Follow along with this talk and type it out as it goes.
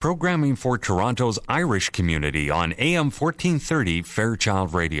Programming for Toronto's Irish community on AM 1430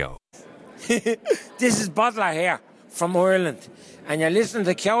 Fairchild Radio. This is Butler here from Ireland, and you're listening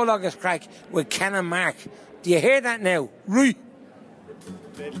to Ceol agus Craic with Ken and Mark. Do you hear that now? Right.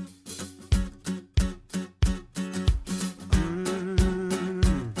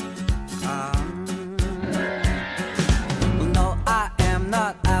 No, I am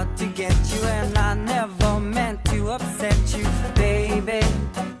not out to get you, and I never meant to upset you, baby.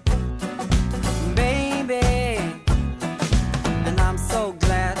 And I'm so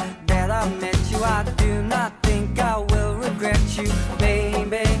glad that I met you. I do not think I will regret you,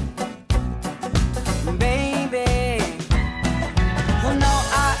 baby. Well, no,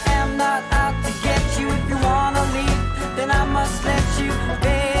 I am not out to get you. If you wanna leave, then I must let you,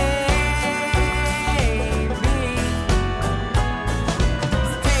 baby.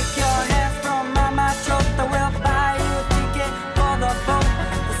 So take your hands from my shoulder. We'll buy you a ticket for the boat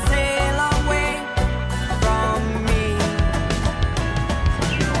to sail away from me.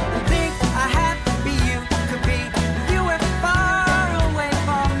 I think I had to be you, could be if you were far away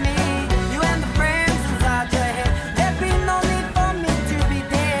from me. You and the friends inside your head. There'd be no need for me to be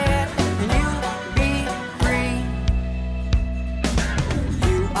dead, and you'll be free.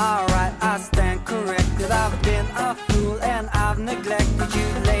 You are right, I stand corrected. I've been a fool and I've neglected you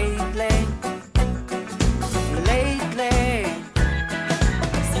lately.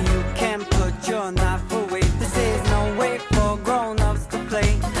 So you can put your knife away. This is no way for grown-ups to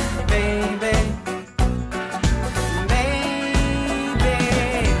play, baby.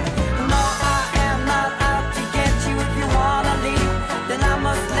 No, I am not out to get you. If you wanna leave, then I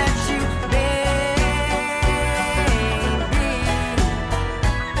must let you, baby.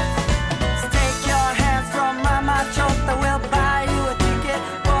 So take your hands from my shoulder. We'll buy you a ticket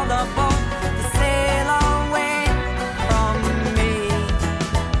for the boat to sail away from me.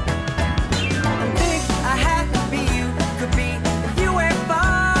 I think I had to be you, could be if you were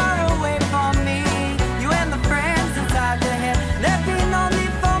far away from me. You and the friends inside your head. There'd be no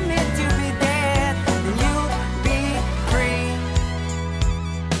need for me to be dead, and you'll be free.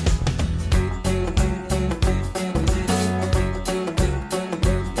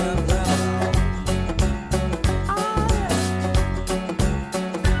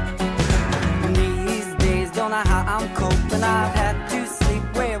 These days, don't know how I'm coping. I've had to sleep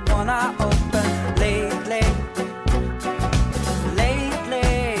with one eye open lately.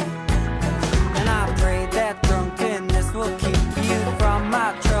 And I pray that drunkenness will keep you from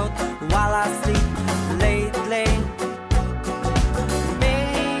my throat while I sleep lately.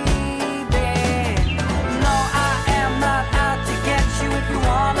 Baby, no, I am not out to get you. If you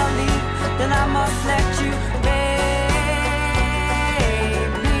wanna leave, then I must let you, baby.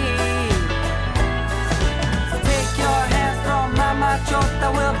 So take your hands from my shoulder.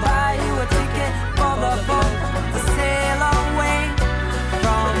 We'll buy you a ticket for the boat to sail away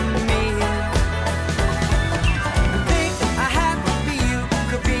from me. I think I had to be you,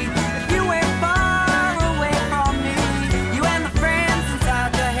 could be if you were far away from me. You and the friends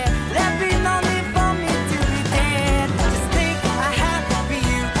inside your head. There'd be no need for me to be dead. Just think I had to be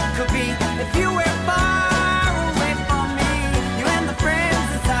you, could be if you were far away from me. You and the friends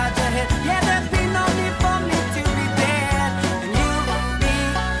inside your head. Yeah, there'd be no need for me to be dead, and you'll be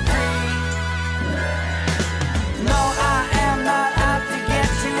free. No, I am not out to get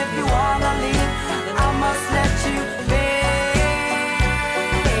you. If you wanna leave, then I must let you, baby.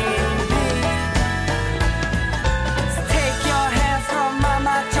 So take your hands from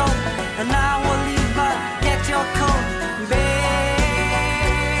my choke, and I will leave, but get your coat, baby.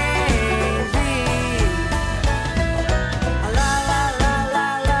 La la la la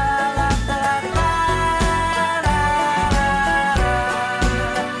la la la la la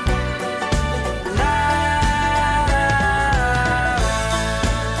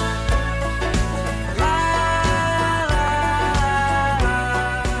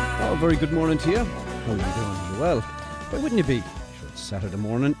Well, very good morning to you. How are you doing? Well, why wouldn't you be? Sure, it's Saturday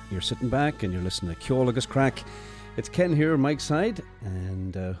morning, you're sitting back and you're listening to Ceol agus Craic. It's Ken here, Mike's side,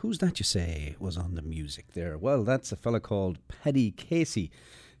 and who's that you say was on the music there? Well, that's a fella called Paddy Casey.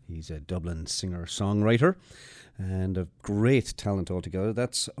 He's a Dublin singer-songwriter and a great talent altogether.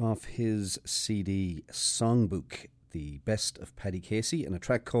 That's off his CD songbook, The Best of Paddy Casey, and a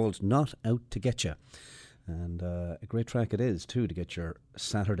track called Not Out to Get Ya. And a great track it is, too, to get your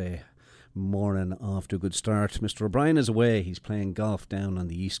Saturday morning off to a good start. Mr. O'Brien is away. He's playing golf down on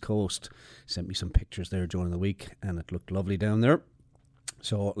the East Coast. Sent me some pictures there during the week, and it looked lovely down there.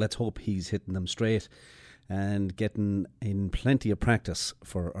 So let's hope he's hitting them straight and getting in plenty of practice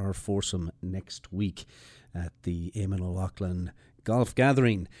for our foursome next week at the Eamon O'Loughlin golf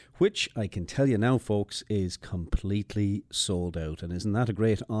gathering, which I can tell you now, folks, is completely sold out. And isn't that a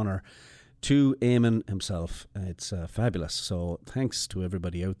great honour to Eamon himself? It's fabulous. So thanks to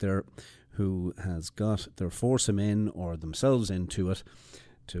everybody out there who has got their foursome in or themselves into it,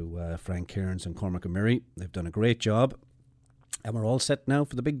 to Frank Cairns and Cormac O'Meary. They've done a great job. And we're all set now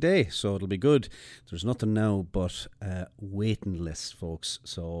for the big day, so it'll be good. There's nothing now but waiting lists, folks.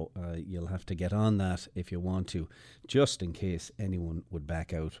 So you'll have to get on that if you want to, just in case anyone would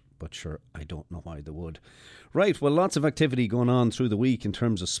back out. But sure, I don't know why they would. Right, well, lots of activity going on through the week in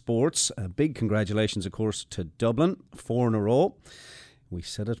terms of sports. Big congratulations, of course, to Dublin, 4 in a row. We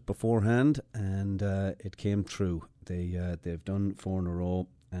said it beforehand, and it came true. They've done 4 in a row,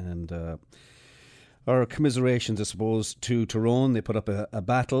 and our commiserations, I suppose, to Tyrone. They put up a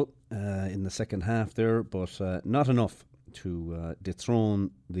battle in the second half there, but not enough to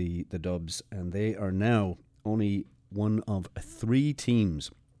dethrone the Dubs, and they are now only one of 3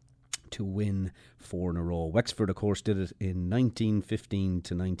 teams to win 4 in a row. Wexford, of course, did it in 1915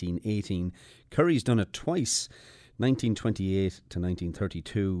 to 1918. Kerry's done it twice, 1928 to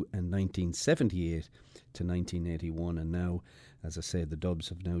 1932 and 1978 to 1981. And now, as I said, the Dubs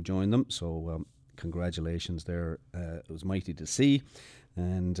have now joined them. So congratulations there. It was mighty to see.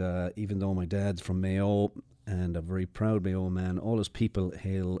 And even though my dad's from Mayo and a very proud Mayo man, all his people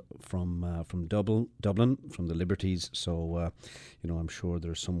hail from Dublin, from the Liberties. So, I'm sure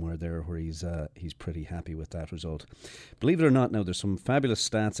there's somewhere there where he's pretty happy with that result. Believe it or not, now there's some fabulous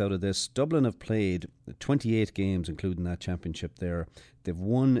stats out of this. Dublin have played 28 games, including that championship there. They've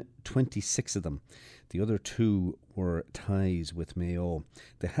won 26 of them. The other 2 were ties with Mayo.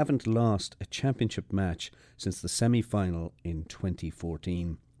 They haven't lost a championship match since the semi-final in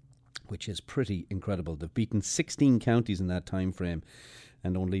 2014, which is pretty incredible. They've beaten 16 counties in that time frame,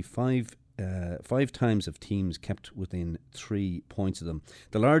 and only five times have teams kept within 3 points of them.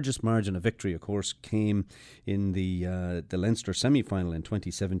 The largest margin of victory, of course, came in the Leinster semi-final in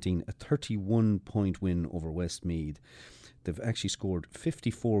 2017, a 31-point win over Westmeath. They've actually scored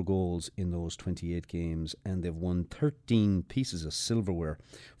 54 goals in those 28 games, and they've won 13 pieces of silverware.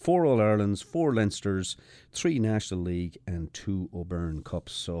 4 All-Irelands, 4 Leinsters, 3 National League and 2 O'Byrne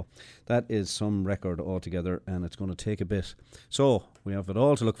Cups. So that is some record altogether, and it's going to take a bit. So we have it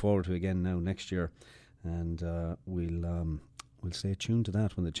all to look forward to again now next year, and we'll stay tuned to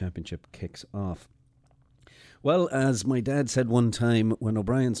that when the championship kicks off. Well, as my dad said one time, when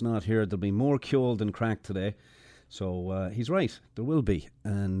O'Brien's not here, there'll be more Ceol than Craic today. So he's right, there will be.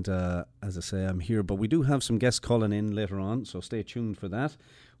 And as I say, I'm here. But we do have some guests calling in later on, so stay tuned for that.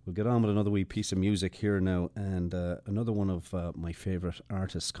 We'll get on with another wee piece of music here now. And another one of my favourite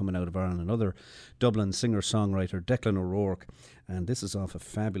artists coming out of Ireland, another Dublin singer-songwriter, Declan O'Rourke. And this is off a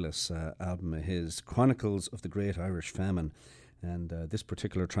fabulous album of his, Chronicles of the Great Irish Famine. And this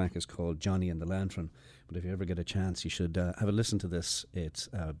particular track is called Johnny and the Lantern. But if you ever get a chance, you should have a listen to this. It's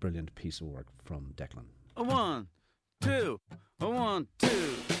a brilliant piece of work from Declan. 1, 2, 1, 2.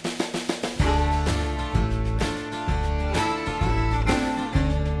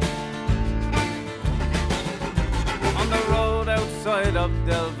 On the road outside of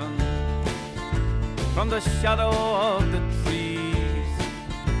Delvin, from the shadow of the trees,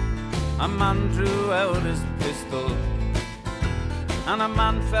 a man drew out his pistol, and a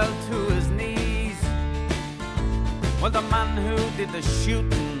man fell to his knees. Well, the man who did the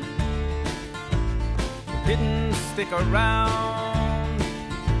shooting didn't stick around,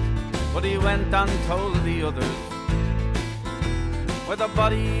 but he went and told the others where the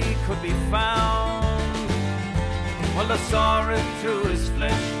body could be found. Well, they saw it through his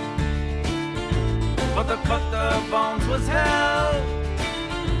flesh, but the cut the bones was hell,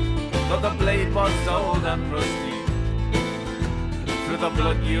 though the blade was old and rusty, through the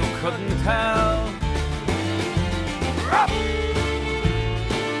blood you couldn't tell. Ruff!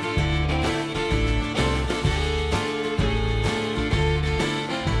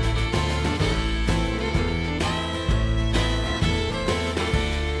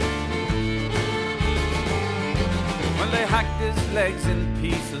 They hacked his legs in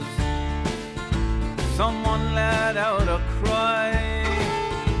pieces. Someone let out a cry.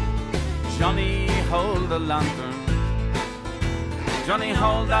 Johnny, hold the lantern. Johnny,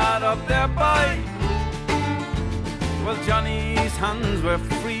 hold that up there, boy. Well, Johnny's hands were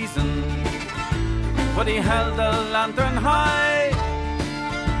freezing, but he held the lantern high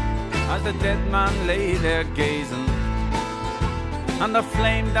as the dead man lay there gazing, and the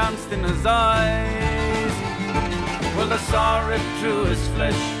flame danced in his eyes. Well, the saw ripped through his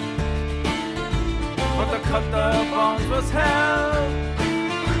flesh, but the cut the bones was hell,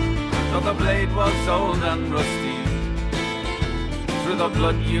 though the blade was old and rusty, through the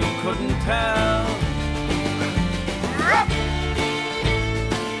blood you couldn't tell.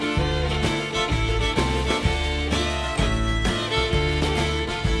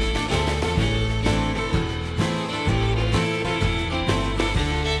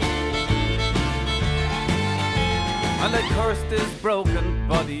 And they cursed his broken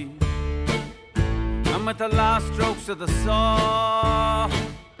body, and with the last strokes of the saw,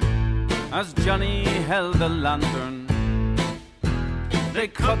 as Johnny held the lantern, they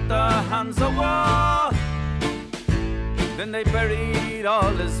cut their hands awa. Then they buried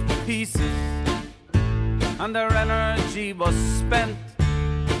all his pieces, and their energy was spent.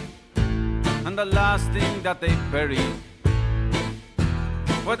 And the last thing that they buried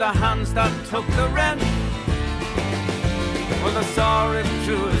were the hands that took the rent. Well, they saw it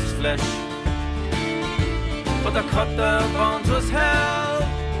through his flesh, but the cut their bones was hell.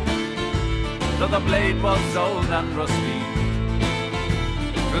 Though the blade was old and rusty,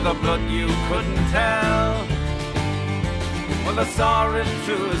 through the blood you couldn't tell. Well, they saw it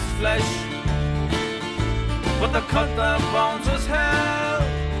through his flesh, but the cut their bones was hell.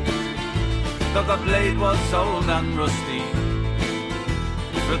 Though the blade was old and rusty,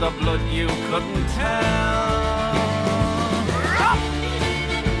 through the blood you couldn't tell.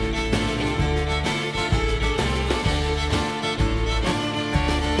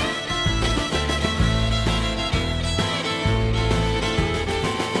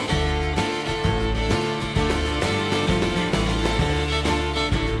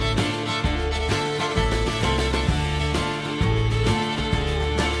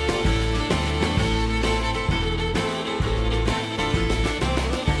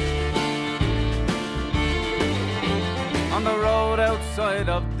 Outside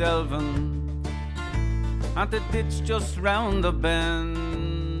of Delvin, and the ditch just round the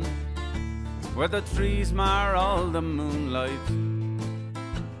bend, where the trees mar all the moonlight,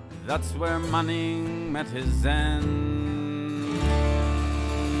 that's where Manning met his end.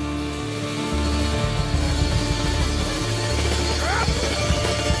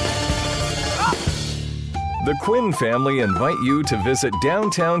 The Quinn family invite you to visit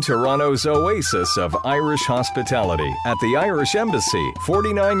downtown Toronto's oasis of Irish hospitality at the Irish Embassy,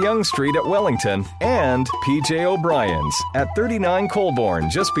 49 Yonge Street at Wellington, and PJ O'Brien's at 39 Colborne,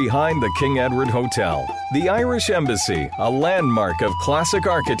 just behind the King Edward Hotel. The Irish Embassy, a landmark of classic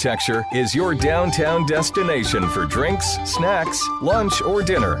architecture, is your downtown destination for drinks, snacks, lunch, or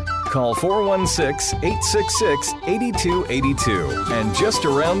dinner. Call 416-866-8282. And just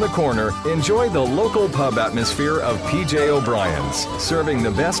around the corner, enjoy the local pub atmosphere of PJ O'Brien's, serving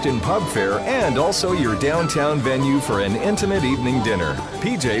the best in pub fare and also your downtown venue for an intimate evening dinner.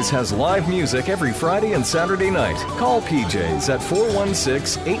 PJ's has live music every Friday and Saturday night. Call PJ's at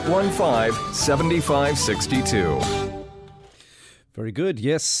 416-815-7562. Very good,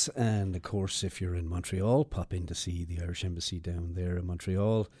 yes. And of course, if you're in Montreal, pop in to see the Irish Embassy down there in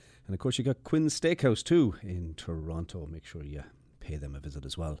Montreal. And of course, you got Quinn's Steakhouse too in Toronto. Make sure you pay them a visit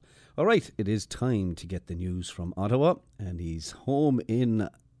as well. All right, it is time to get the news from Ottawa, and he's home in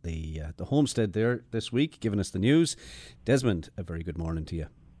the homestead there this week, giving us the news. Desmond, a very good morning to you.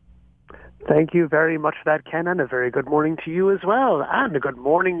 Thank you very much for that, Ken, and a very good morning to you as well. And a good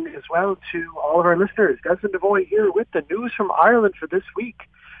morning as well to all of our listeners. Desmond Devoy here with the news from Ireland for this week.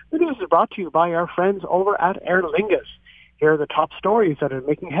 The news is brought to you by our friends over at Aer Lingus. Here are the top stories that are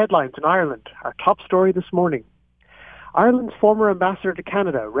making headlines in Ireland. Our top story this morning. Ireland's former ambassador to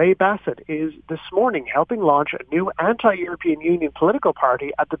Canada, Ray Bassett, is this morning helping launch a new anti-European Union political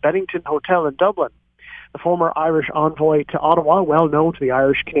party at the Bennington Hotel in Dublin. The former Irish envoy to Ottawa, well known to the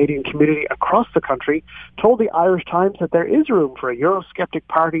Irish-Canadian community across the country, told the Irish Times that there is room for a Eurosceptic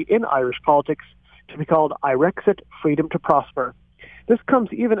party in Irish politics to be called Irexit Freedom to Prosper. This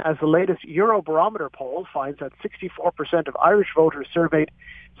comes even as the latest Eurobarometer poll finds that 64% of Irish voters surveyed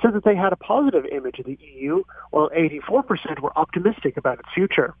said that they had a positive image of the EU, while 84% were optimistic about its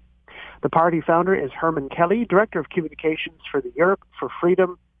future. The party founder is Herman Kelly, Director of Communications for the Europe of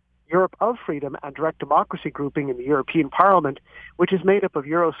Freedom and Direct Democracy grouping in the European Parliament, which is made up of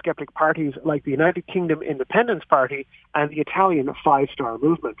Eurosceptic parties like the United Kingdom Independence Party and the Italian Five Star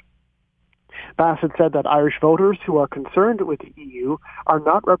Movement. Bassett said that Irish voters who are concerned with the EU are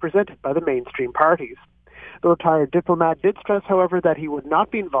not represented by the mainstream parties. The retired diplomat did stress, however, that he would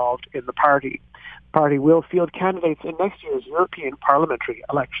not be involved in the party. The party will field candidates in next year's European parliamentary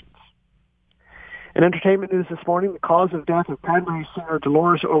elections. In entertainment news this morning, the cause of death of Cranberry singer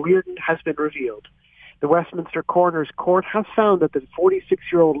Dolores O'Riordan has been revealed. The Westminster Coroner's Court has found that the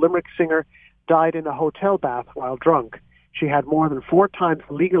 46-year-old Limerick singer died in a hotel bath while drunk. She had more than 4 times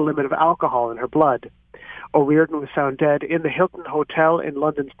the legal limit of alcohol in her blood. O'Riordan was found dead in the Hilton Hotel in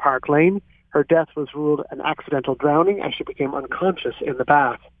London's Park Lane. Her death was ruled an accidental drowning as she became unconscious in the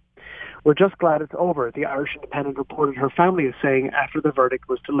bath. "We're just glad it's over," the Irish Independent reported her family is saying after the verdict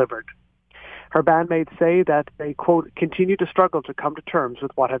was delivered. Her bandmates say that they, quote, continue to struggle to come to terms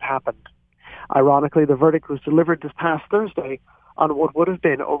with what had happened. Ironically, the verdict was delivered this past Thursday on what would have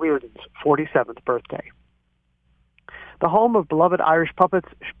been O'Riordan's 47th birthday. The home of beloved Irish puppets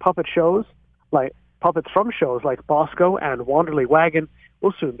from shows like Bosco and Wanderley Wagon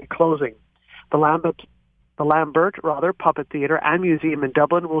will soon be closing. The Lambert Puppet Theatre and Museum in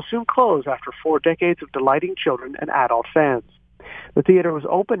Dublin will soon close after 4 decades of delighting children and adult fans. The theatre was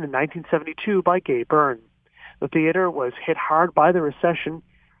opened in 1972 by Gay Byrne. The theatre was hit hard by the recession,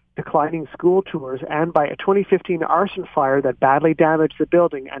 declining school tours, and by a 2015 arson fire that badly damaged the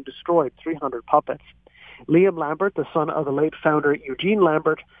building and destroyed 300 puppets. Liam Lambert, the son of the late founder Eugene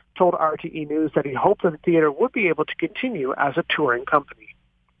Lambert, told RTE News that he hoped that the theatre would be able to continue as a touring company.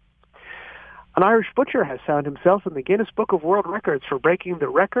 An Irish butcher has found himself in the Guinness Book of World Records for breaking the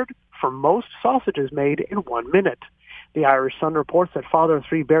record for most sausages made in 1 minute. The Irish Sun reports that father of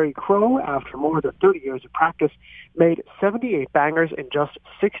 3 Barry Crowe, after more than 30 years of practice, made 78 bangers in just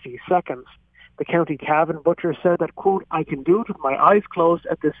 60 seconds. The County Cavan butcher said that, quote, "I can do it with my eyes closed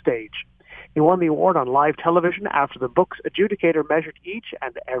at this stage." He won the award on live television after the book's adjudicator measured each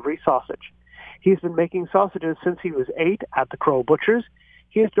and every sausage. He's been making sausages since he was 8 at the Crowe Butchers.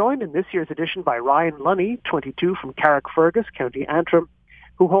 He is joined in this year's edition by Ryan Lunny, 22, from Carrickfergus, County Antrim,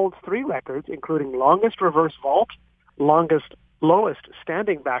 who holds 3 records, including longest reverse vault, lowest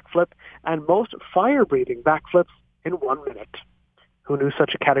standing backflip, and most fire-breathing backflips in 1 minute. Who knew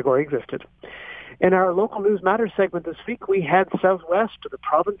such a category existed? In our local news matters segment this week, we head southwest to the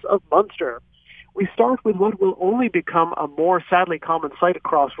province of Munster. We start with what will only become a more sadly common sight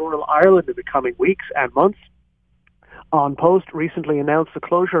across rural Ireland in the coming weeks and months. An Post recently announced the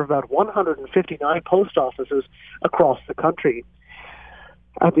closure of about 159 post offices across the country.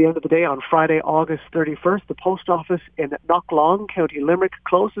 At the end of the day, on Friday, August 31st, the post office in Knocklong, County Limerick,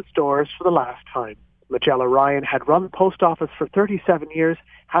 closed its doors for the last time. Magella Ryan had run the post office for 37 years,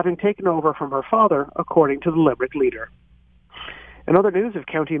 having taken over from her father, according to the Limerick Leader. In other news, of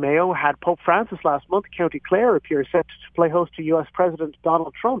County Mayo had Pope Francis last month, County Clare appears set to play host to U.S. President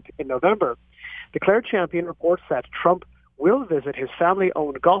Donald Trump in November. The Clare champion reports that Trump will visit his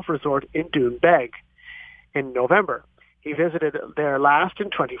family-owned golf resort in Doonbeg in November. He visited there last in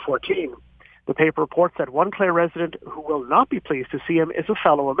 2014. The paper reports that one Clare resident who will not be pleased to see him is a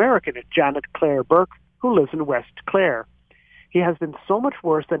fellow American, Janet Clare Burke, who lives in West Clare. He has been so much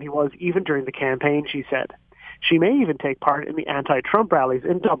worse than he was even during the campaign, she said. She may even take part in the anti-Trump rallies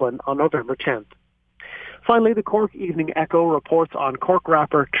in Dublin on November 10th. Finally, the Cork Evening Echo reports on Cork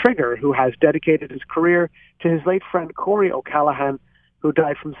rapper Trigger, who has dedicated his career to his late friend Corey O'Callaghan, who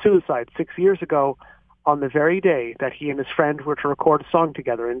died from suicide 6 years ago on the very day that he and his friend were to record a song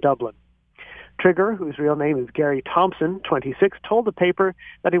together in Dublin. Trigger, whose real name is Gary Thompson, 26, told the paper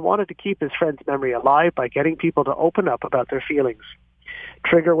that he wanted to keep his friend's memory alive by getting people to open up about their feelings.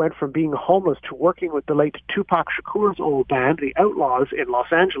 Trigger went from being homeless to working with the late Tupac Shakur's old band, the Outlaws, in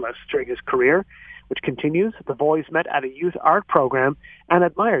Los Angeles during his career, which continues. The boys met at a youth art program and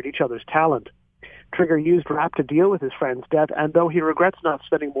admired each other's talent. Trigger used rap to deal with his friend's death, and though he regrets not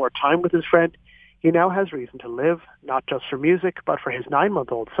spending more time with his friend, he now has reason to live, not just for music, but for his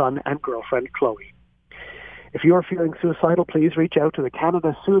 9-month-old son and girlfriend, Chloe. If you are feeling suicidal, please reach out to the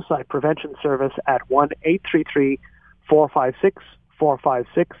Canada Suicide Prevention Service at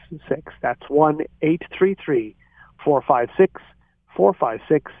 1-833-456-4566. That's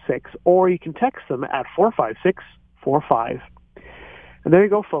 1-833-456-4566, or you can text them at 45645. And there you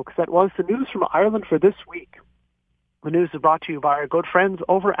go, folks. That was the news from Ireland for this week. The news is brought to you by our good friends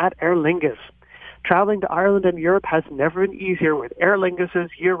over at Aer Lingus. Traveling to Ireland and Europe has never been easier with Aer Lingus'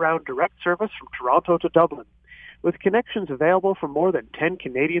 year-round direct service from Toronto to Dublin, with connections available from more than 10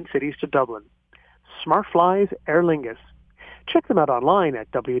 Canadian cities to Dublin. Smart flies, Aer Lingus. Check them out online at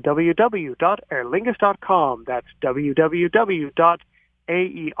www.aerlingus.com. That's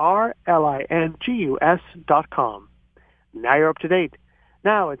www.aerlingus.com. Now you're up to date.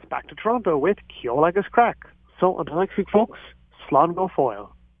 Now it's back to Toronto with Ceol agus Craic. So until next week, folks, slán go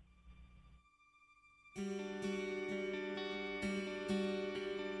foil.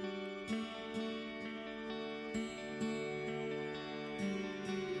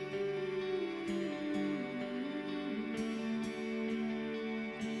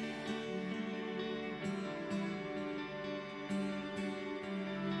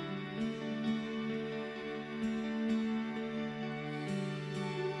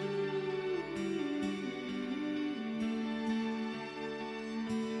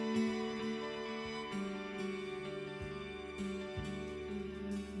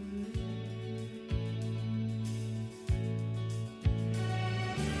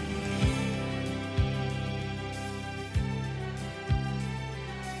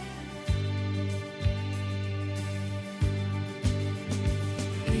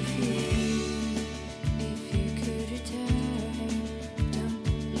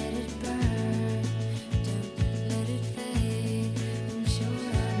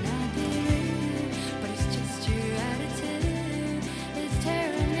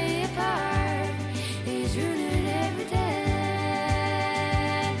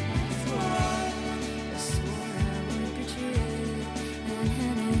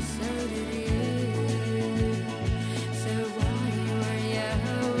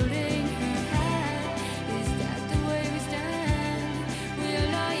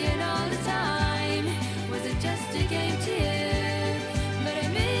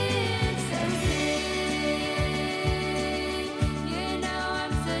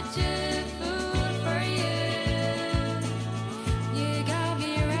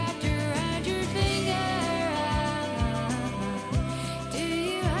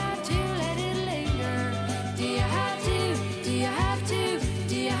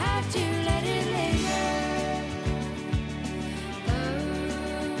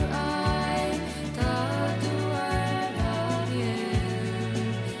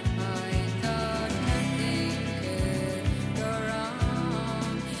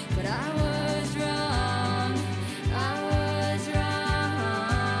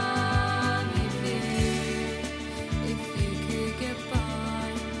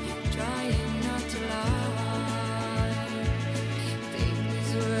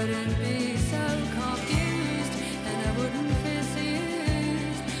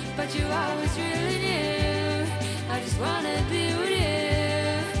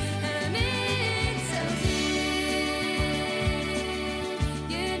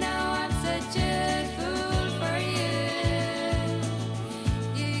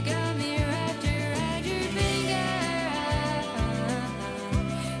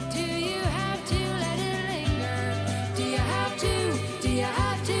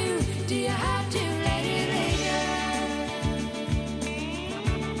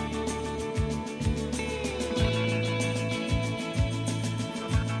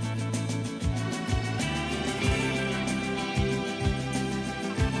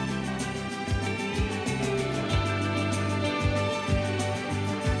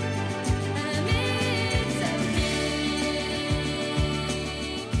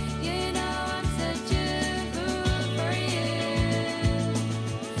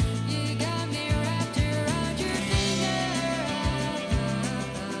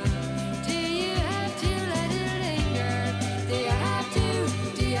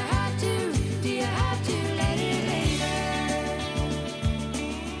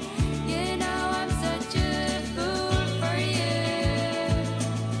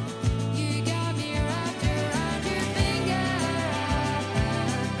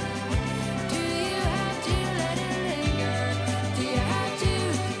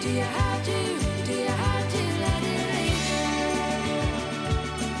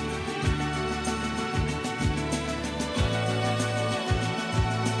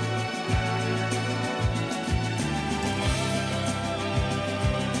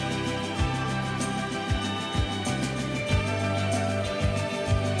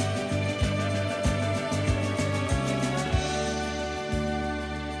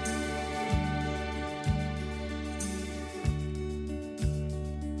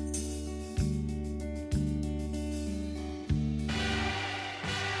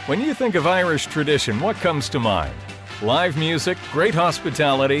 When you think of Irish tradition, what comes to mind? Live music, great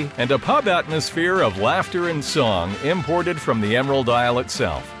hospitality, and a pub atmosphere of laughter and song imported from the Emerald Isle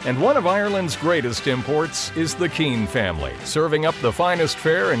itself. And one of Ireland's greatest imports is the Keane family, serving up the finest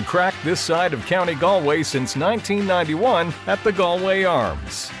fare and crack this side of County Galway since 1991 at the Galway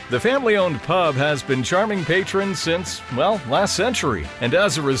Arms. The family-owned pub has been charming patrons since, well, last century, and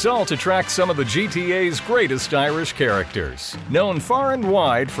as a result attracts some of the GTA's greatest Irish characters. Known far and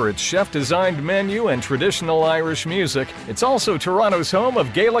wide for its chef-designed menu and traditional Irish music, it's also Toronto's home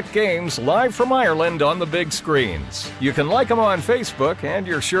of Gaelic games live from Ireland on the big screens. You can like them on Facebook, and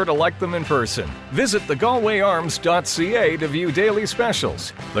you're sure to like them in person. Visit thegalwayarms.ca to view daily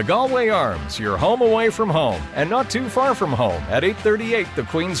specials. The Galway Arms, your home away from home, and not too far from home, at 838 the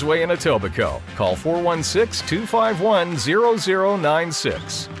Queensway in Etobicoke. Call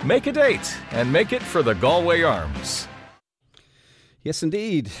 416-251-0096. Make a date, and make it for the Galway Arms. Yes,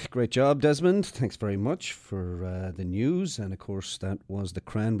 indeed. Great job, Desmond. Thanks very much for the news. And, of course, that was the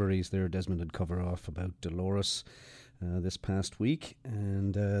Cranberries there. Desmond had covered off about Dolores this past week.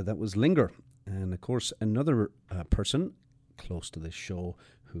 And that was Linger. And, of course, another person close to this show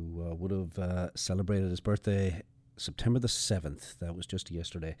who would have celebrated his birthday September the 7th. That was just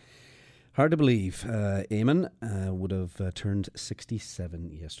yesterday. Hard to believe. Eamon would have turned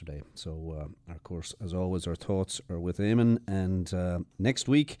 67 yesterday. So, of course, as always, our thoughts are with Eamon. And next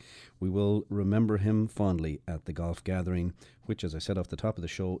week, we will remember him fondly at the golf gathering, which, as I said off the top of the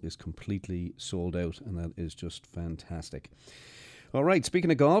show, is completely sold out. And that is just fantastic. All right,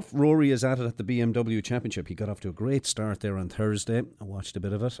 speaking of golf, Rory is at it at the BMW Championship. He got off to a great start there on Thursday. I watched a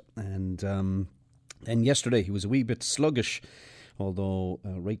bit of it. And yesterday, he was a wee bit sluggish. Although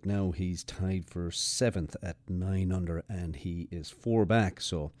right now he's tied for 7th at 9 under and he is 4 back.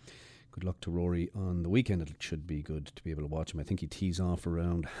 So good luck to Rory on the weekend. It should be good to be able to watch him. I think he tees off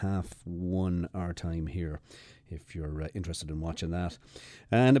around 1:30 our time here if you're interested in watching that.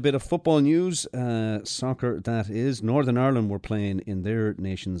 And a bit of football news. Soccer, that is. Northern Ireland were playing in their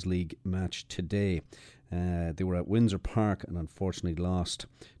Nations League match today. They were at Windsor Park and unfortunately lost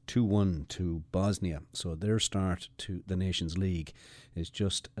 2-1 to Bosnia. So their start to the Nations League is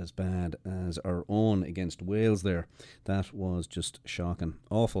just as bad as our own against Wales there. That was just shocking.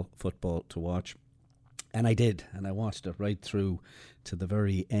 Awful football to watch. And I did. And I watched it right through to the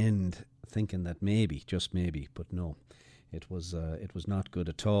very end, thinking that maybe, just maybe, but no, it was not good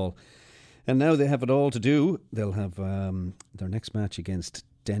at all. And now they have it all to do. They'll have their next match against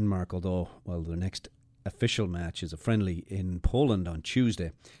Denmark, although, well, their next official match is a friendly in Poland on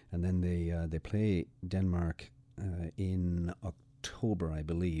Tuesday, and then they play Denmark in October, I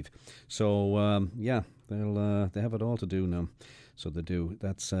believe. So they have it all to do now. So they do.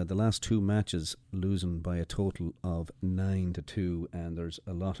 That's the last two matches losing by a total of 9-2, and there's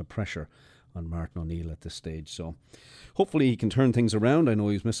a lot of pressure on Martin O'Neill at this stage. So hopefully he can turn things around. I know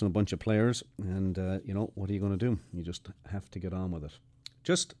he's missing a bunch of players, and what are you going to do? You just have to get on with it.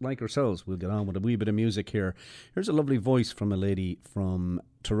 Just like ourselves, we'll get on with a wee bit of music here. Here's a lovely voice from a lady from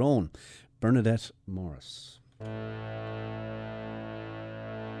Tyrone, Bernadette Morris.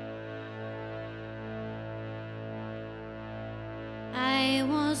 I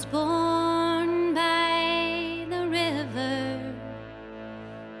was born by the river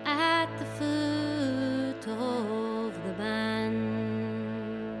at the foot of the Bann,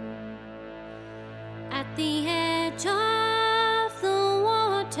 at the edge of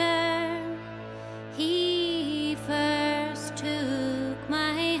he first took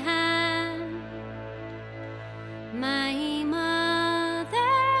my hand. My mother,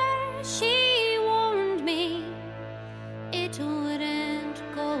 she warned me it wouldn't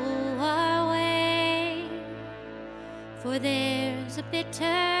go our way, for there's a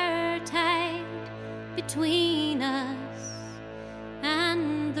bitter tide between us,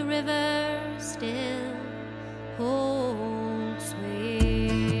 and the river still holds sway.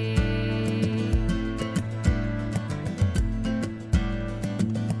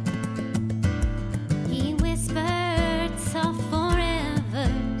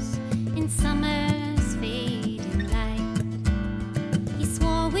 Summer's fading light. He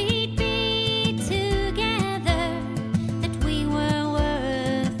swore we'd be together, that we were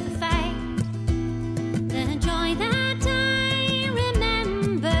worth the fight. The joy that I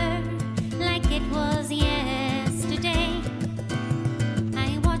remember like it was yesterday.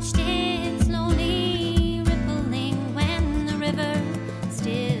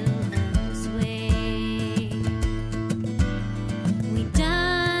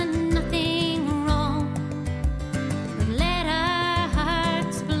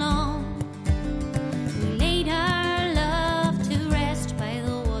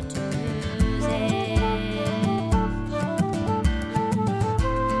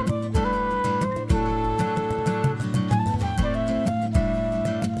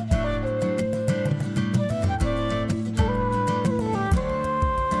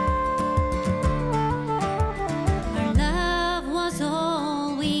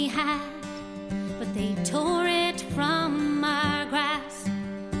 They tore it from our grasp,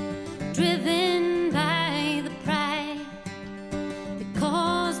 driven by the pride that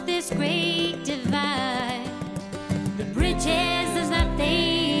caused this great divide. The bridges that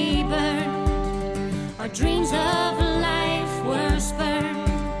they burned, our dreams of life were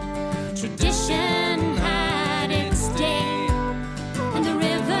spurned. Tradition had its day, and the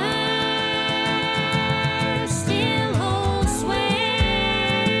river still holds sway.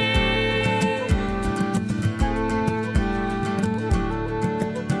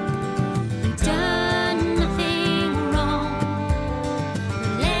 We've done nothing wrong. We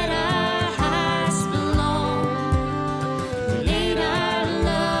let our hearts belong. We laid our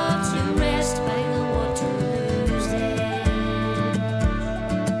love to rest by the water's edge.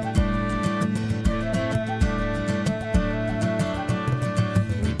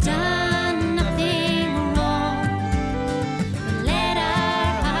 We've done nothing wrong. We let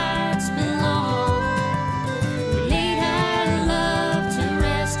our hearts belong. We laid our love to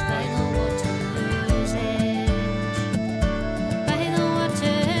rest by the water's edge. By the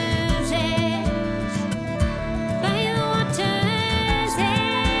water's edge. By the water's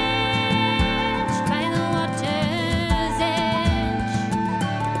edge. By the water's edge.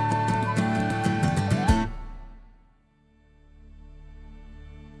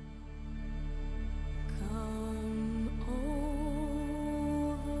 Come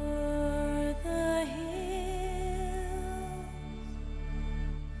over the hills,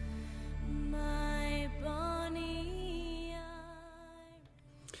 my bonny eye.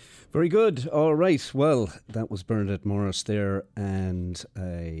 Very good. All right. Well, that was Bernadette Morris there, and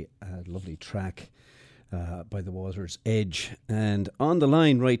a lovely track by the water's edge. And on the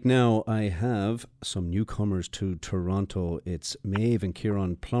line right now, I have some newcomers to Toronto. It's Maeve and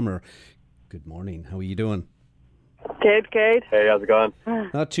Ciaran Plummer. Good morning. How are you doing? Good. Hey, how's it going?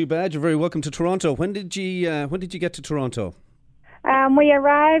 Not too bad. You're very welcome to Toronto. When did you get to Toronto? We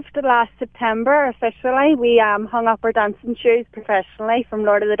arrived last September officially. We hung up our dancing shoes professionally from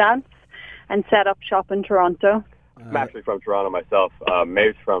Lord of the Dance and set up shop in Toronto. I'm actually from Toronto myself.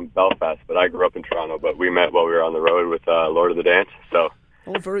 Maeve's from Belfast, but I grew up in Toronto. But we met while we were on the road with Lord of the Dance. So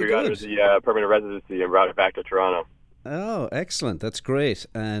very we got good. the permanent residency and brought it back to Toronto. Oh, excellent. That's great.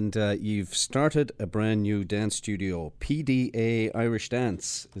 And you've started a brand new dance studio, PDA Irish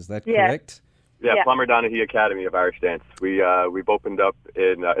Dance. Is that Yeah. correct? Yeah, Plummer Donaghy Academy of Irish Dance. We've opened up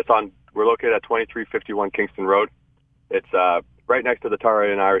in we're located at 2351 Kingston Road. It's right next to the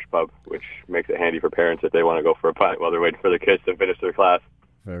Tara Inn Irish pub, which makes it handy for parents if they want to go for a pint while they're waiting for their kids to finish their class.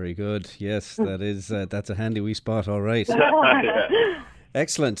 Very good. Yes, that's a handy wee spot. All right. Yeah.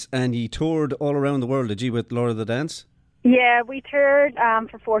 Excellent. And you toured all around the world, did you, with Lord of the Dance? Yeah, we toured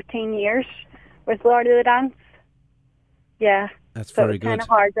for 14 years with Lord of the Dance. Yeah. That's So very it's kind good. of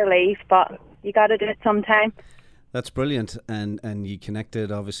hard to leave, but you got to do it sometime. That's brilliant. And you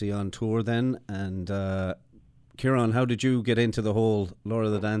connected obviously on tour then. And Ciaran, how did you get into the whole Lord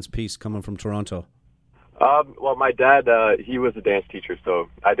of the Dance piece coming from Toronto? Well, my dad, he was a dance teacher, so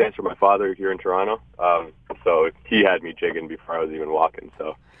I danced for my father here in Toronto. So he had me jigging before I was even walking.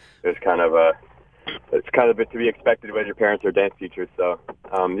 So it's kind of to be expected when your parents are dance teachers. So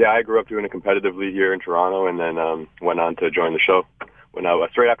I grew up doing it competitively here in Toronto, and then went on to join the show. When I was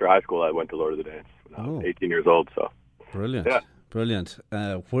straight after high school, I went to Lord of the Dance when I was 18 years old. So Brilliant. Yeah. Brilliant.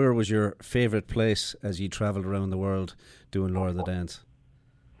 Where was your favourite place as you travelled around the world doing Lord of the Dance?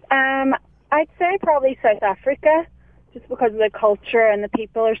 I'd say probably South Africa, just because of the culture and the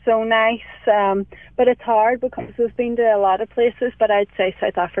people are so nice. But it's hard because we've been to a lot of places, but I'd say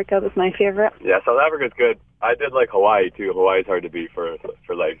South Africa was my favourite. yeah, South Africa's good. I did like Hawaii too. Hawaii's hard to beat for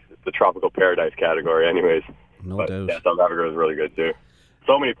like the tropical paradise category, anyways. No But doubt. yeah, South Africa was really good too.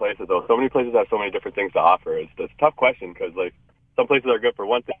 So many places though. So many places have so many different things to offer. It's a tough question because like some places are good for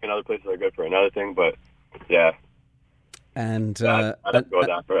one thing and other places are good for another thing. But yeah. And I'd have to go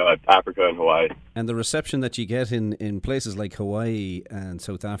with Africa and Hawaii. and the reception that you get in places like Hawaii and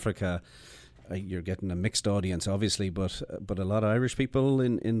South Africa, you're getting a mixed audience, obviously, but a lot of Irish people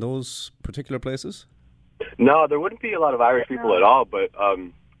in those particular places. No, there wouldn't be a lot of Irish people at all, but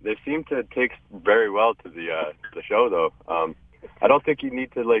they seem to take very well to the show, though. I don't think you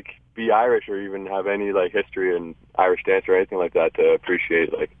need to like be Irish or even have any like history in Irish dance or anything like that to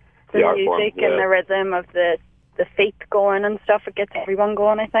appreciate like the art form. music and the rhythm of the feet going and stuff, it gets everyone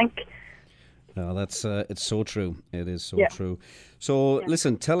going, I think. No, that's it's so true. It is so Yeah. true. So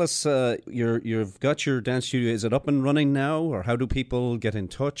listen, tell us, you've got your dance studio. Is it up and running now, or how do people get in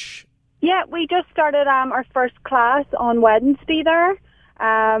touch? Yeah, we just started our first class on Wednesday there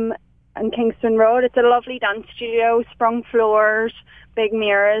on Kingston Road. It's a lovely dance studio, sprung floors, big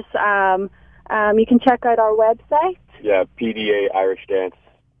mirrors, and You can check out our website. Yeah,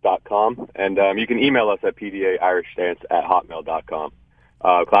 pdaIrishDance.com. And you can email us at pdairishdance@hotmail.com.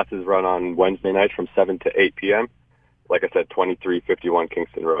 Classes run on Wednesday nights from 7 to 8 p.m. Like I said, 2351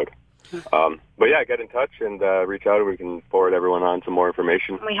 Kingston Road. But yeah, get in touch and reach out, and we can forward everyone on some more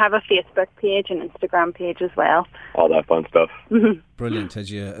information. We have a Facebook page and Instagram page as well. All that fun stuff. Brilliant,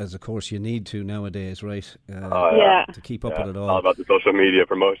 as of course you need to nowadays, right? Yeah. To keep up with it all. All about the social media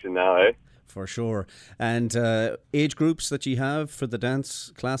promotion now, eh? For sure. And age groups that you have for the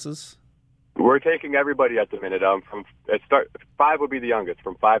dance classes? We're taking everybody at the minute. 5 would be the youngest,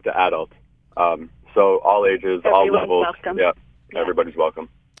 from 5 to adult. So all ages, all levels. Welcome. Yeah, everybody's welcome.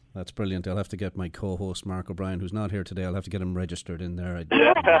 That's brilliant. I'll have to get my co-host Mark O'Brien, who's not here today. I'll have to get him registered in there. I'd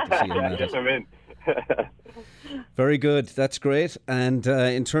like to see him at Get it. them in. Very good. That's great. And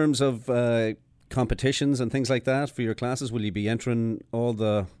in terms of competitions and things like that for your classes, will you be entering all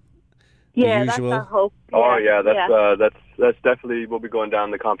the Yeah, usual? that's our hope. Oh yeah, that's definitely, we'll be going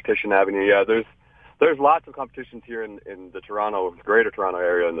down the competition avenue. Yeah, there's lots of competitions here in the Greater Toronto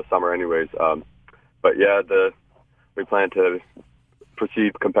area in the summer, anyways. But yeah, we plan to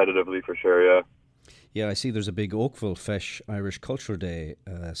proceed competitively for sure. Yeah. Yeah, I see. There's a big Oakville Fesh Irish Culture Day,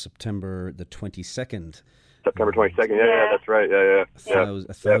 September the 22nd. September 22nd. Yeah, that's right. Yeah.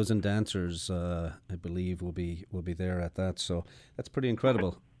 1,000 dancers, I believe, will be there at that. So that's pretty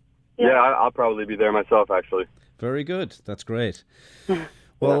incredible. Yeah, I'll probably be there myself, actually. Very good. That's great.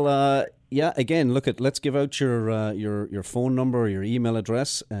 Well, again, let's give out your phone number, your email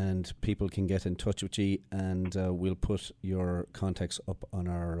address, and people can get in touch with you, and we'll put your contacts up on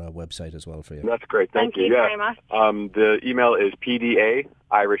our website as well for you. That's great. Thank you. Very much. The email is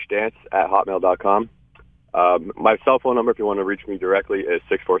pdaIrishDance@hotmail.com. My cell phone number, if you want to reach me directly, is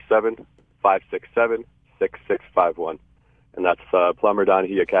 647-567-6651. And that's Plummer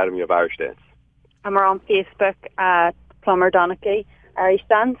Donaghy Academy of Irish Dance. And we're on Facebook at Plummer Donaghy Irish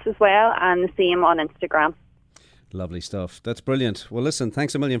Dance as well, and the same on Instagram. Lovely stuff. That's brilliant. Well, listen,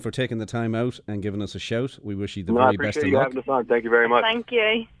 thanks a million for taking the time out and giving us a shout. We wish you the very best of luck. I appreciate you having us on. Thank you very much. Thank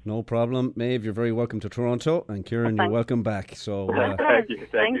you. No problem. Maeve, you're very welcome to Toronto, and Ciaran, you're welcome back. So Thank you.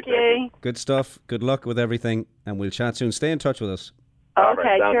 Thank you. Good stuff. Good luck with everything, and we'll chat soon. Stay in touch with us.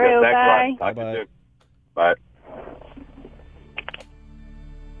 Okay, true. Bye. Talk to you soon. Bye.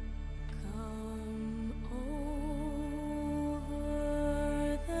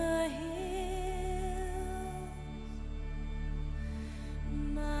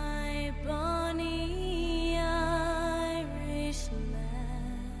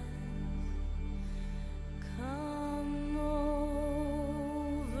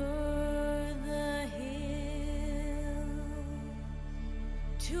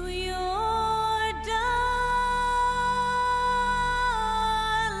 To your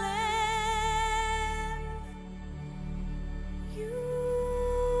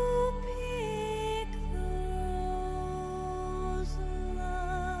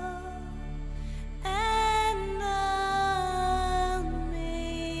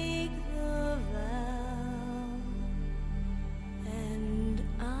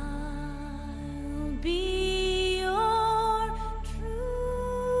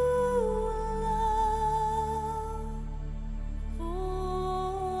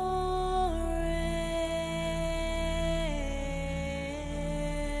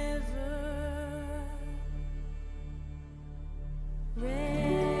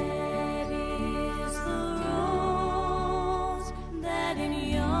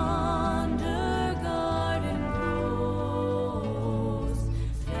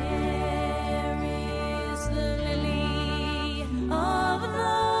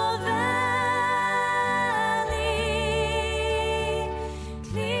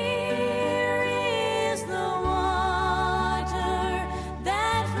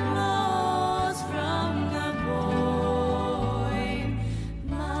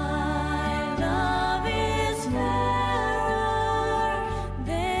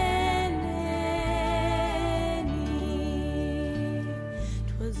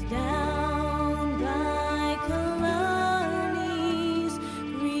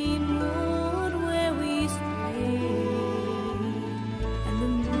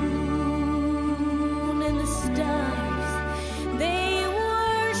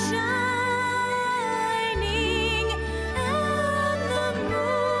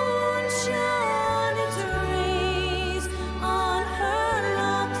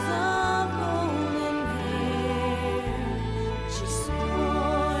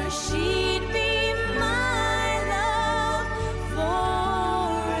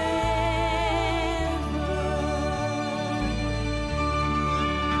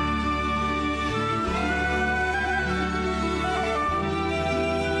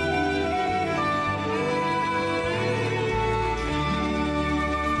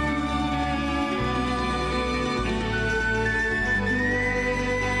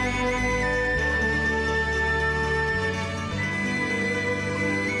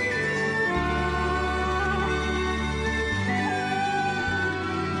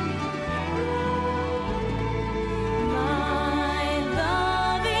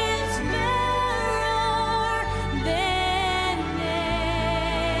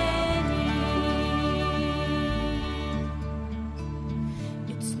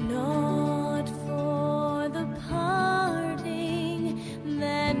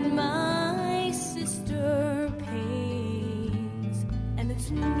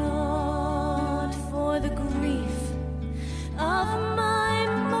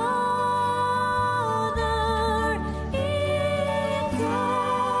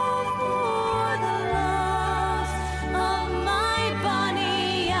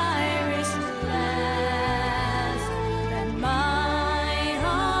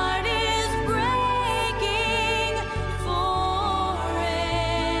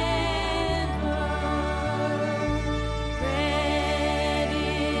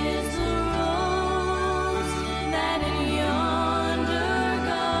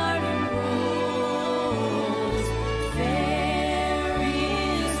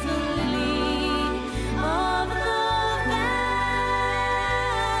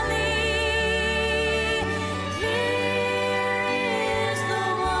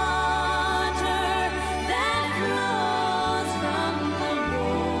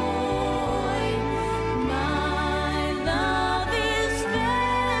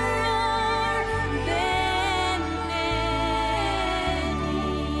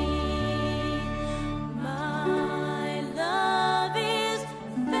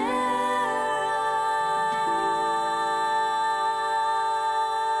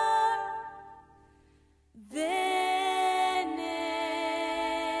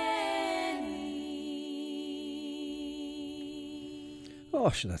Oh,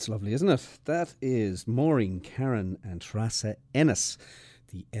 sure, that's lovely, isn't it? That is Maureen, Ciaran and Trasa Ennis,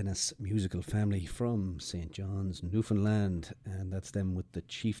 the Ennis musical family from St. John's, Newfoundland, and that's them with the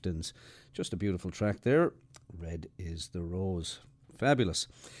Chieftains. Just a beautiful track there. Red is the Rose. Fabulous.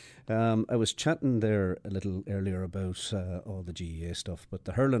 I was chatting there a little earlier about all the GAA stuff, but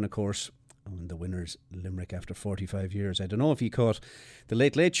the hurling, of course, and the winners, Limerick, after 45 years. I don't know if you caught the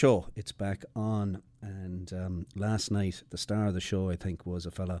Late Late Show. It's back on, and last night, the star of the show, I think, was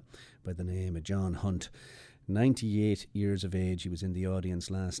a fella by the name of John Hunt. 98 years of age. He was in the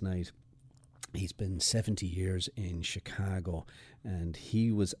audience last night. He's been 70 years in Chicago, and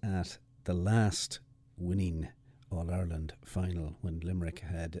he was at the last winning All-Ireland final when Limerick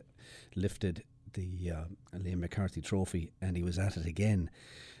had lifted the Liam McCarthy trophy, and he was at it again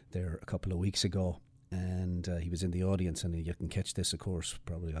there a couple of weeks ago, and he was in the audience, and you can catch this, of course,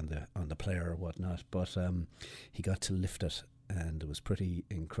 probably on the player or whatnot, but he got to lift it, and it was pretty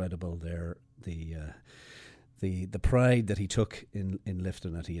incredible there. The pride that he took in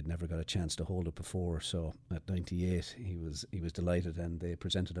lifting it. He had never got a chance to hold it before, so at 98 he was delighted, and they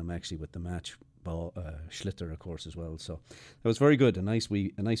presented him actually with the match ball, Schlitter, of course, as well. So that was very good. A nice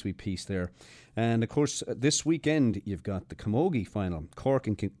wee piece there. And of course, this weekend you've got the Camogie final. Cork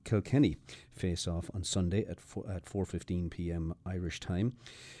and Kilkenny face off on Sunday at 4:15 p.m. Irish time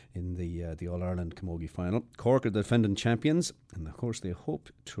in the All-Ireland Camogie final. Cork are the defending champions, and of course they hope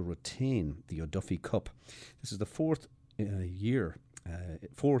to retain the O'Duffy Cup. This is the fourth year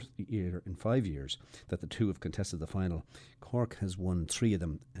in 5 years that the two have contested the final. Cork has won 3 of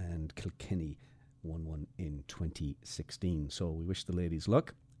them, and Kilkenny won one in 2016. So we wish the ladies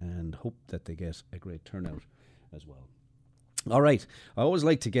luck and hope that they get a great turnout as well. All right, I always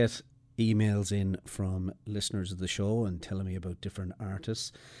like to get emails in from listeners of the show and telling me about different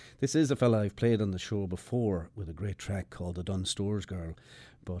artists. This is a fella I've played on the show before with a great track called The Dun Stores Girl,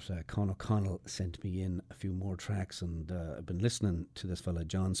 but Con O'Connell sent me in a few more tracks, and I've been listening to this fella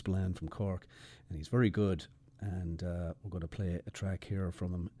John Spillane from Cork, and he's very good, and we're going to play a track here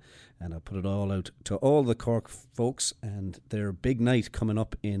from him, and I'll put it all out to all the Cork folks and their big night coming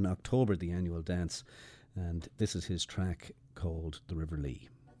up in October, the annual dance, and this is his track called The River Lee.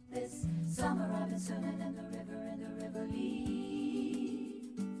 This summer I've been swimming in the river Lee,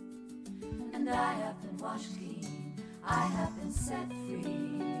 and I have been washed clean, I have been set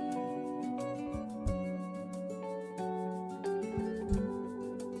free.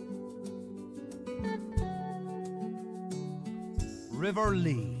 River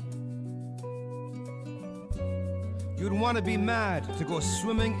Lee. You'd want to be mad to go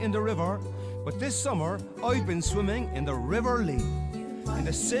swimming in the river, but this summer I've been swimming in the River Lee, in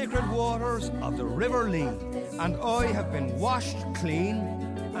the sacred waters of the River Lee, and I have been washed clean,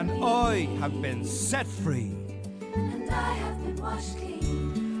 and I have been set free. And I have been washed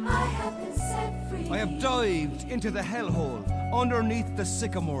clean, I have been set free. I have dived into the hellhole underneath the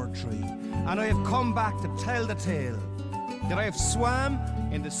sycamore tree, and I have come back to tell the tale that I have swam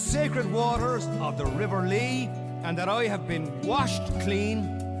in the sacred waters of the River Lee, and that I have been washed clean,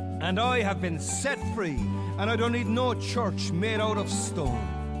 and I have been set free, and I don't need no church made out of stone.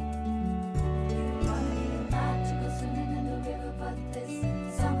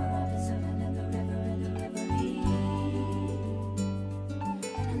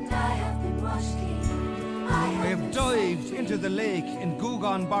 I have dived into the lake in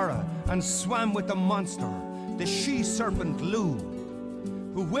Guganbarra and swam with the monster, the she-serpent Lou,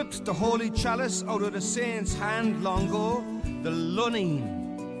 who whipped the holy chalice out of the saint's hand long ago, the Lunine.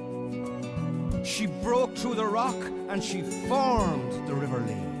 She broke through the rock and she formed the River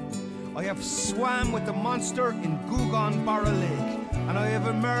Lee. I have swam with the monster in Guganbarra Lake, and I have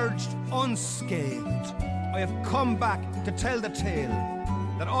emerged unscathed. I have come back to tell the tale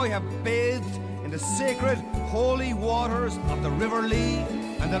that I have bathed in the sacred, holy waters of the River Lee,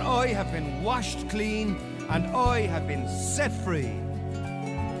 and that I have been washed clean, and I have been set free,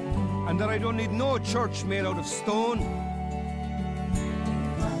 and that I don't need no church made out of stone.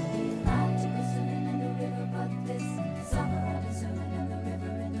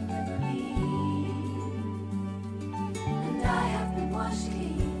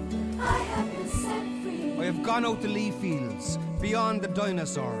 I have gone out the Lee fields, beyond the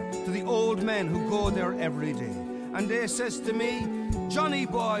dinosaur, to the old men who go there every day. And they says to me, Johnny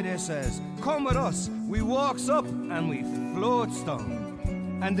boy, they says, come with us. We walks up and we floats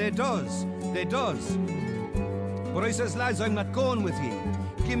down. And they does. But I says, lads, I'm not going with ye.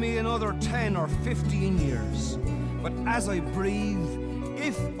 Give me another 10 or 15 years. But as I breathe,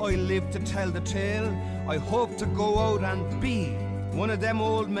 if I live to tell the tale, I hope to go out and be one of them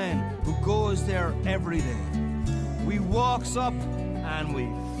old men who goes there every day. We walks up and we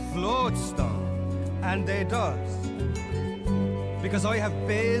floats them, and they does. Because I have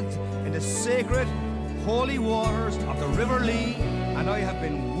bathed in the sacred, holy waters of the River Lee, and I have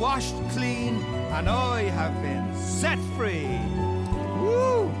been washed clean, and I have been set free.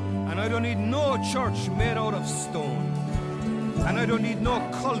 Woo! And I don't need no church made out of stone, and I don't need no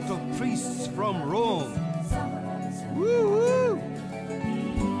cult of priests from Rome. Woo-woo!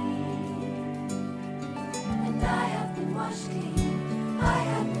 And I have been washed clean, I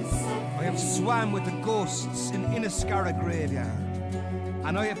have been set I have swam with the ghosts in Inniscarra graveyard,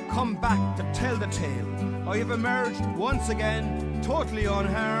 and I have come back to tell the tale. I have emerged once again, totally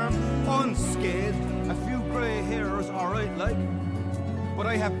unharmed, unscathed. A few grey hairs, alright like, but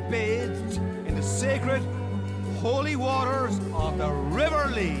I have bathed in the sacred, holy waters of the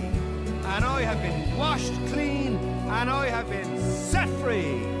River Lee, and I have been washed clean, and I have been set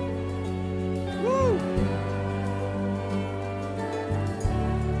free. Woo!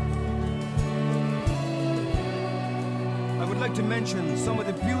 I would like to mention some of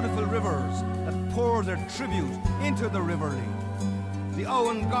the beautiful rivers that pour their tribute into the River Lee. The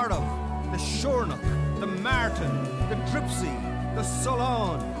Owen Gardow, the Shornock, the Martin, the Dripsey, the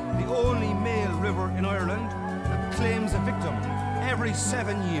Solon, the only male river in Ireland that claims a victim every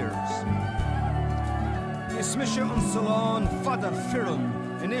 7 years. Ismisha and Solon Fada Firum,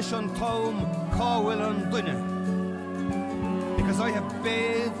 Inish and Tom, Cawil and Dunne. Because I have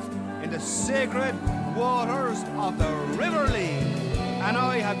bathed in the sacred waters of the River Lee, and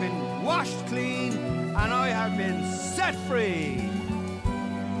I have been washed clean, and I have been set free.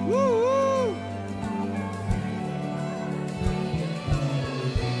 Woo-hoo!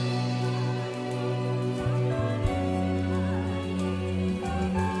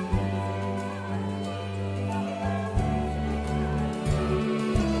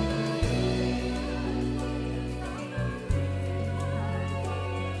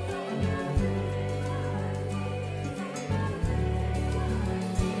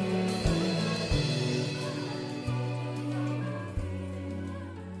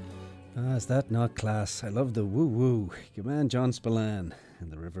 Is that not class? I love the woo-woo. Good man, John Spillane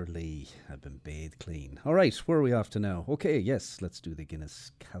and the River Lee have been bathed clean. All right, where are we off to now? Okay, yes, let's do the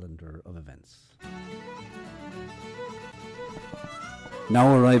Guinness calendar of events.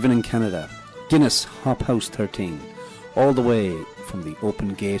 Now arriving in Canada, Guinness Hop House 13, all the way from the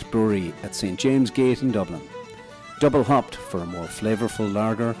Open Gate Brewery at St. James Gate in Dublin. Double hopped for a more flavourful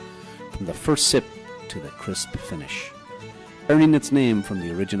lager from the first sip to the crisp finish. Earning its name from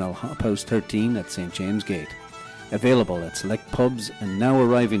the original Hop House 13 at St. James Gate. Available at select pubs and now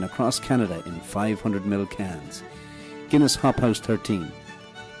arriving across Canada in 500ml cans. Guinness Hop House 13.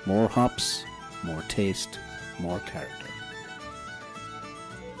 More hops, more taste, more character.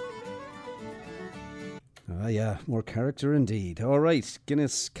 Ah yeah, more character indeed. All right,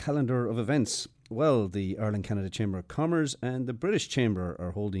 Guinness calendar of events. Well, the Ireland-Canada Chamber of Commerce and the British Chamber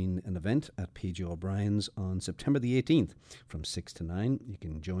are holding an event at PG O'Brien's on September the 18th from 6 to 9. You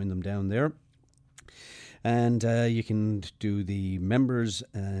can join them down there. And you can do the members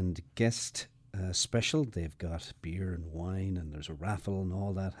and guest special. They've got beer and wine, and there's a raffle and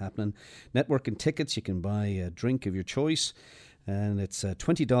all that happening. Networking tickets, you can buy a drink of your choice. And it's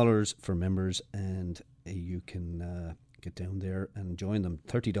 $20 for members, and you can get down there and join them.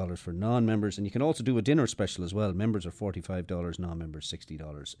 $30 for non-members, and you can also do a dinner special as well. Members are $45, non-members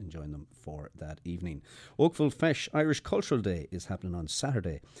 $60, and join them for that evening. Oakville Fesh Irish Cultural Day is happening on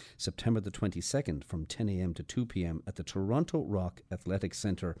Saturday, September the 22nd from 10 a.m. to 2 p.m. at the Toronto Rock Athletic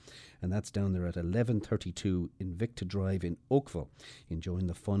Centre, and that's down there at 1132 Invicta Drive in Oakville. Enjoying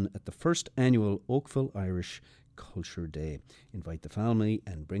the fun at the first annual Oakville Irish Culture Day. Invite the family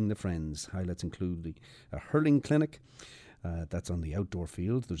and bring the friends. Highlights include a hurling clinic that's on the outdoor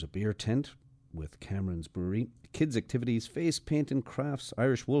field. There's a beer tent with Cameron's Brewery. Kids activities, face painting, crafts,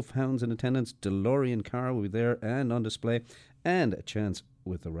 Irish Wolfhounds in attendance. DeLorean car will be there and on display, and a chance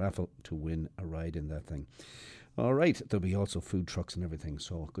with a raffle to win a ride in that thing. All right, there'll be also food trucks and everything,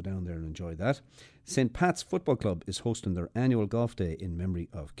 so go down there and enjoy that. St. Pat's Football Club is hosting their annual golf day in memory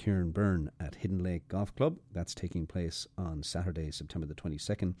of Kieran Byrne at Hidden Lake Golf Club. That's taking place on Saturday, September the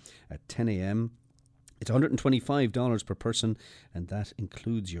 22nd at 10 a.m. It's $125 per person, and that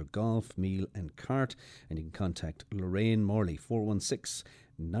includes your golf, meal and cart. And you can contact Lorraine Morley,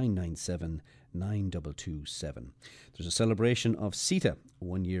 416-997-9227. There's a celebration of CETA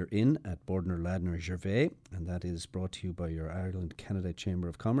 1 year in at Bordner Ladner Gervais, and that is brought to you by your Ireland-Canada Chamber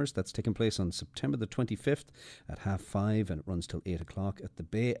of Commerce. That's taking place on September the 25th at 5:30, and it runs till 8 o'clock at the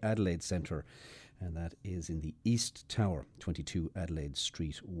Bay Adelaide Centre, and that is in the East Tower, 22 Adelaide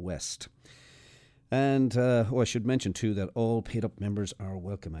Street West. And I should mention too that all paid-up members are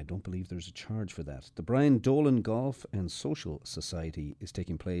welcome. I don't believe there's a charge for that. The Brian Dolan Golf and Social Society is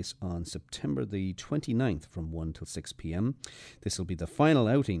taking place on September the 29th from 1 till 6 p.m. This will be the final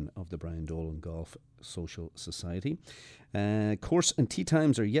outing of the Brian Dolan Golf Social Society. Course and tea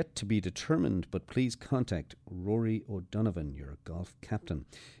times are yet to be determined, but please contact Rory O'Donovan, your golf captain.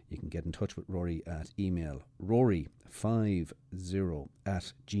 You can get in touch with Rory at email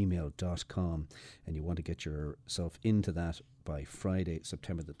rory50@gmail.com, and you want to get yourself into that by Friday,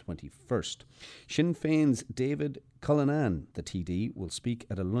 September the 21st. Sinn Féin's David Cullinan, the TD, will speak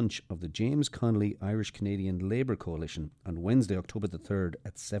at a lunch of the James Connolly Irish-Canadian Labour Coalition on Wednesday, October the 3rd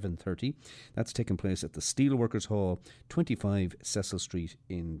at 7:30. That's taking place at the Steelworkers Hall, 25 Cecil Street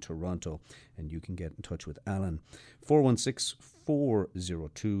in Toronto. And you can get in touch with Alan,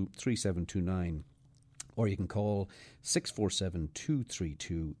 416-402-3729. Or you can call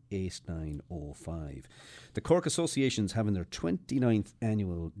 647-232-8905. The Cork Association's having their 29th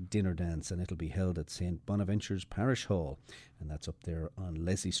annual dinner dance, and it'll be held at St. Bonaventure's Parish Hall, and that's up there on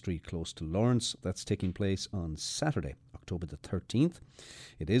Leslie Street close to Lawrence. That's taking place on Saturday, October the 13th.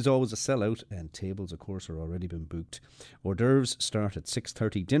 It is always a sellout, and tables, of course, are already been booked. Hors d'oeuvres start at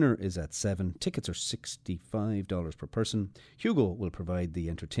 6:30. Dinner is at 7. Tickets are $65 per person. Hugo will provide the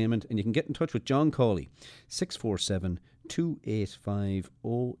entertainment, and you can get in touch with John Cawley,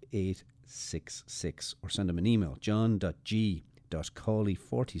 647-285-0866, or send him an email,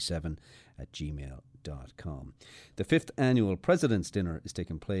 john.g.cawley47@gmail.com. The 5th annual President's Dinner is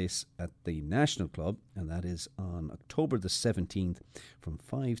taking place at the National Club, and that is on October the 17th from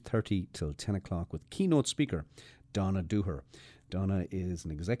 5:30 till 10 o'clock with keynote speaker Donna Dooher. Donna is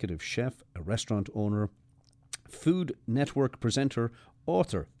an executive chef, a restaurant owner, Food Network presenter,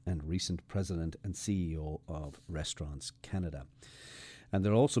 author, and recent president and CEO of Restaurants Canada. And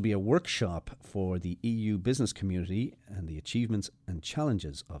there'll also be a workshop for the EU business community and the achievements and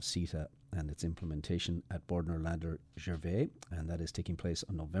challenges of CETA and its implementation at Bordner Lander Gervais, and that is taking place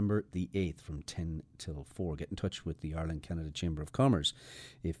on November the 8th from 10 till 4. Get in touch with the Ireland Canada Chamber of Commerce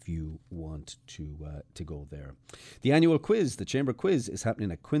if you want to go there. The annual quiz, the Chamber Quiz, is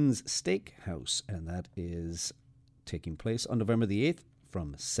happening at Quinn's Steakhouse, and that is taking place on November the 8th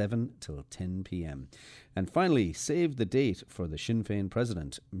from 7 till 10 p.m. And finally, save the date for the Sinn Féin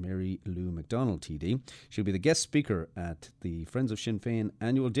President, Mary Lou MacDonald TD. She'll be the guest speaker at the Friends of Sinn Féin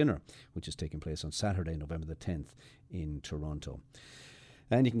annual dinner, which is taking place on Saturday, November the 10th in Toronto.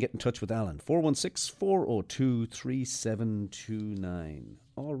 And you can get in touch with Alan, 416-402-3729.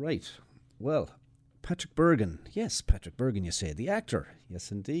 All right. Well, Patrick Bergin. Yes, Patrick Bergin, you say. The actor.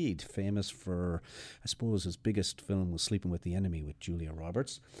 Yes, indeed. Famous for, I suppose, his biggest film was Sleeping with the Enemy with Julia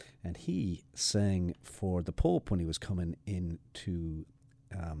Roberts. And he sang for the Pope when he was coming into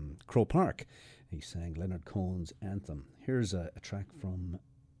Croke Park. He sang Leonard Cohen's anthem. Here's a track from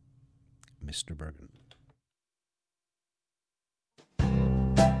Mr. Bergin.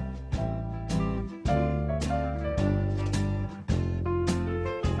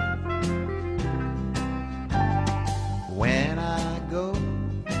 When I go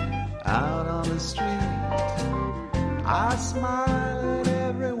out on the street, I smile at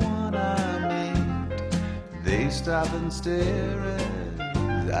everyone I meet. They stop and stare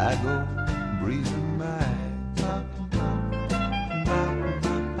as I go breezing by.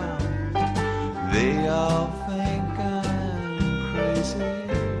 They all think I'm crazy.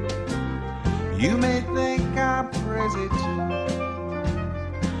 You may think I'm crazy too,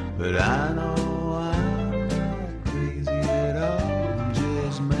 but I know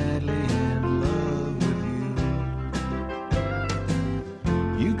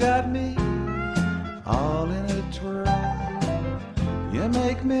got me all in a twirl. You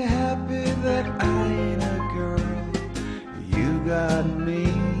make me happy that I ain't a girl. You got me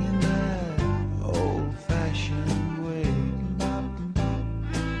in that old-fashioned way.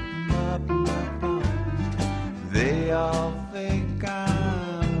 They all think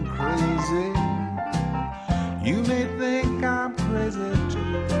I'm crazy. You may think I'm crazy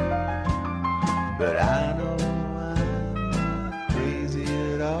too, but I know I'm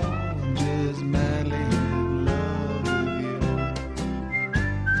just madly in love with you.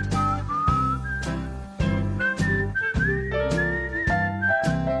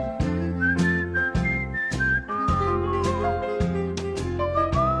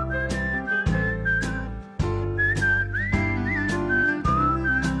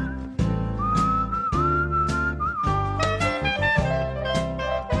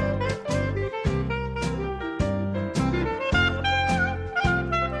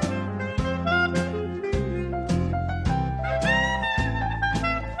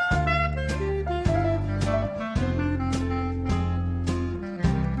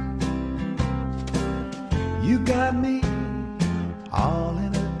 You got me all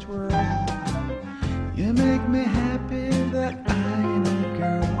in a twirl. You make me happy that I ain't a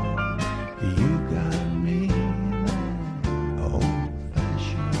girl. You got me in my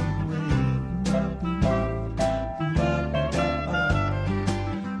old-fashioned way.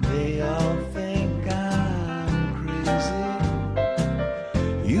 They all think I'm crazy.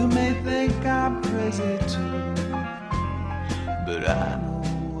 You may think I'm crazy too, but I know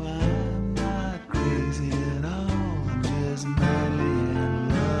I'm not crazy at all. I'm just madly in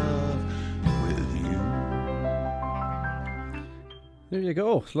love with you. There you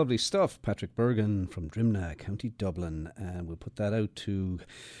go. Lovely stuff. Patrick Bergen from Drimnagh, County Dublin. And we'll put that out to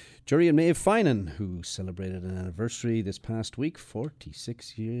Jerry and Maeve Finan, who celebrated an anniversary this past week,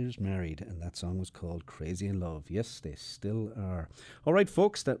 46 years married. And that song was called Crazy in Love. Yes, they still are. All right,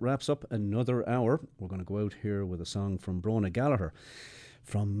 folks, that wraps up another hour. We're going to go out here with a song from Brona Gallagher.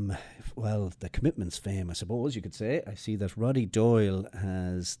 From, well, the Commitments fame, I suppose you could say. I see that Roddy Doyle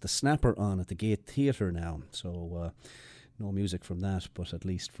has The Snapper on at the Gate Theatre now. So no music from that, but at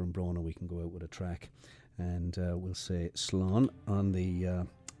least from Brona we can go out with a track. And we'll say Slán. On the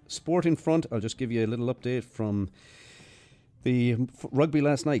sporting front, I'll just give you a little update from the rugby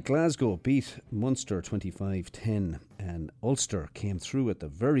last night. Glasgow beat Munster 25-10 and Ulster came through at the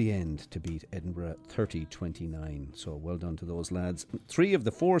very end to beat Edinburgh 30-29. So well done to those lads. 3 of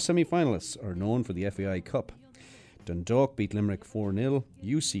the 4 semi-finalists are known for the FAI Cup. Dundalk beat Limerick 4-0.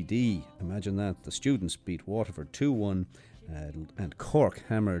 UCD, imagine that, the students beat Waterford 2-1. And Cork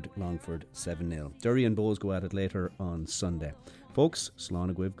hammered Longford 7-0. Derry and Bohs go at it later on Sunday. Folks, Slán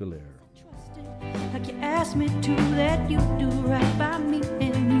a Gaibh Galéir. Like you asked me to, that you do right by me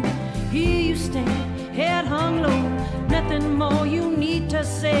and you. Here you stand, head hung low. Nothing more you need to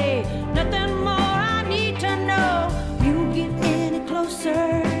say, nothing more I need to know. You get any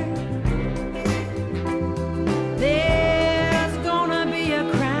closer, there's gonna be a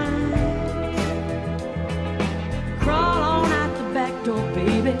crime. Crawl on out the back door,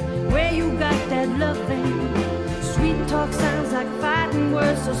 baby, where you got that loving. Sweet talk sounds like fighting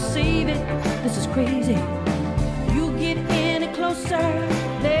words, so save it. This is crazy. You get any closer,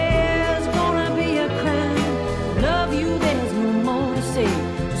 there's gonna be a crime. Love you, there's no more to say.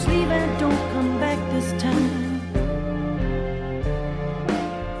 Just leave and don't come back this time.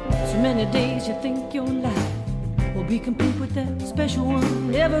 So many days you think your life will be complete with that special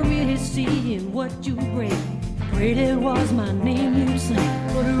one. Never really seeing what you bring. Pretty was my name you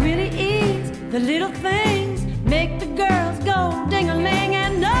sang, but it really is the little things make the girls go ding-a-ling.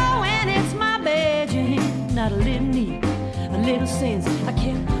 And knowing it's my bed you're in, not a little need, a little sense. I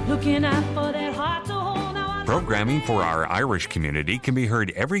kept looking out for that heart to hold. Now Programming for our Irish community can be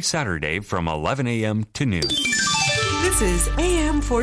heard every Saturday from 11 a.m. to noon. This is AM 14.